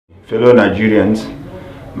Fellow Nigerians,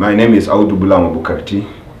 my name is Audu Bulama Bukarti,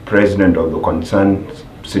 President of the Concerned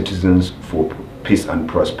Citizens for Peace and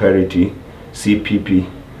Prosperity, CCPP.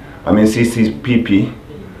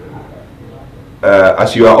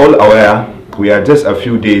 As you are all aware, we are just a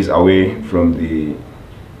few days away from the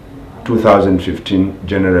 2015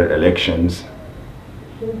 general elections,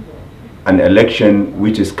 an election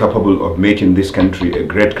which is capable of making this country a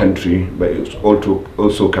great country, but it's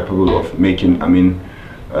also capable of making,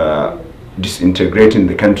 disintegrating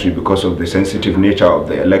the country because of the sensitive nature of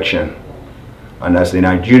the election. And as the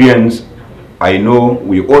Nigerians,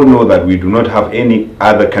 we all know that we do not have any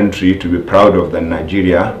other country to be proud of than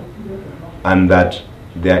Nigeria, and that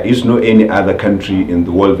there is no any other country in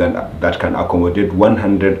the world that can accommodate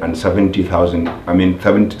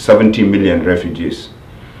 70 million refugees.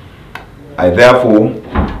 I therefore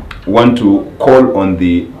want to call on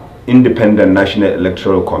the Independent National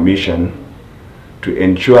Electoral Commission to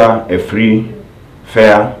ensure a free,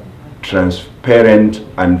 fair, transparent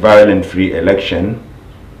and violence-free election,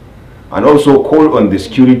 and also call on the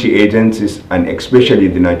security agencies and especially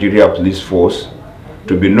the Nigeria Police Force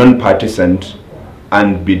to be non-partisan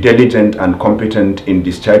and be diligent and competent in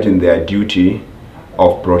discharging their duty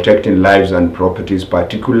of protecting lives and properties,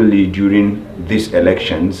 particularly during these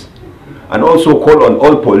elections, and also call on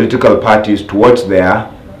all political parties to watch their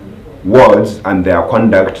words and their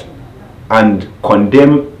conduct and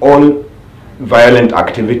condemn all violent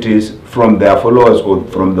activities from their followers or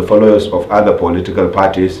from the followers of other political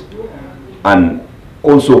parties, and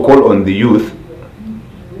also call on the youth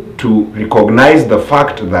to recognize the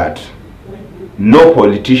fact that no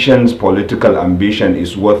politician's political ambition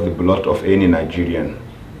is worth the blood of any Nigerian.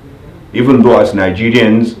 Even though as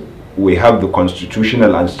Nigerians we have the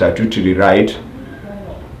constitutional and statutory right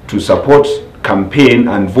to support, campaign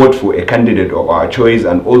and vote for a candidate of our choice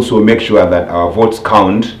and also make sure that our votes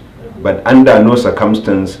count, but under no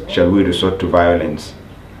circumstance shall we resort to violence.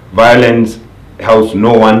 Violence helps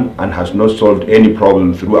no one and has not solved any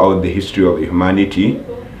problem throughout the history of humanity.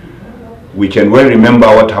 We can well remember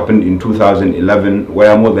what happened in 2011,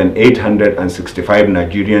 where more than 865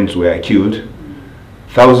 Nigerians were killed,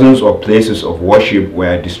 thousands of places of worship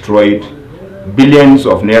were destroyed, billions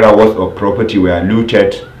of naira worth of property were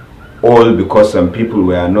looted, all because some people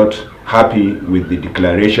were not happy with the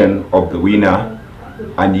declaration of the winner,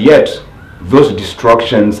 and yet those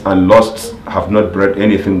destructions and losses have not brought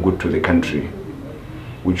anything good to the country.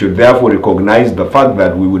 We should therefore recognize the fact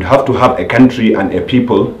that we would have to have a country and a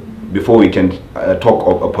people before we can talk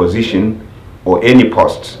of opposition or any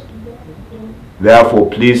posts. Therefore,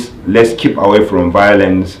 please, let's keep away from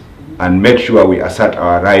violence and make sure we assert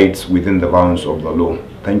our rights within the bounds of the law.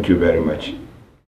 Thank you very much.